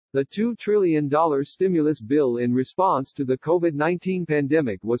The $2 trillion stimulus bill in response to the COVID-19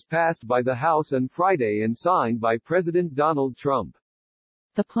 pandemic was passed by the House on Friday and signed by President Donald Trump.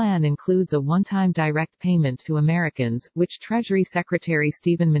 The plan includes a one-time direct payment to Americans, which Treasury Secretary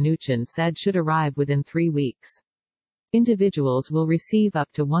Steven Mnuchin said should arrive within 3 weeks. Individuals will receive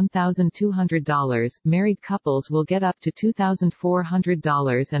up to $1,200, married couples will get up to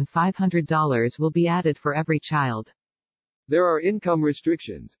 $2,400 and $500 will be added for every child. There are income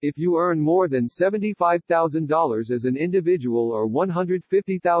restrictions. If you earn more than $75,000 as an individual or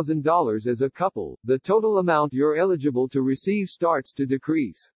 $150,000 as a couple, the total amount you're eligible to receive starts to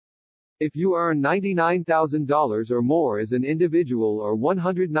decrease. If you earn $99,000 or more as an individual or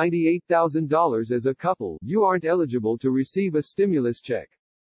 $198,000 as a couple, you aren't eligible to receive a stimulus check.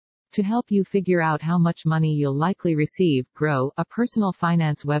 To help you figure out how much money you'll likely receive, Grow, a personal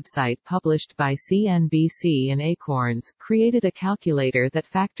finance website published by CNBC and Acorns, created a calculator that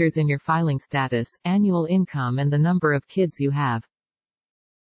factors in your filing status, annual income and the number of kids you have.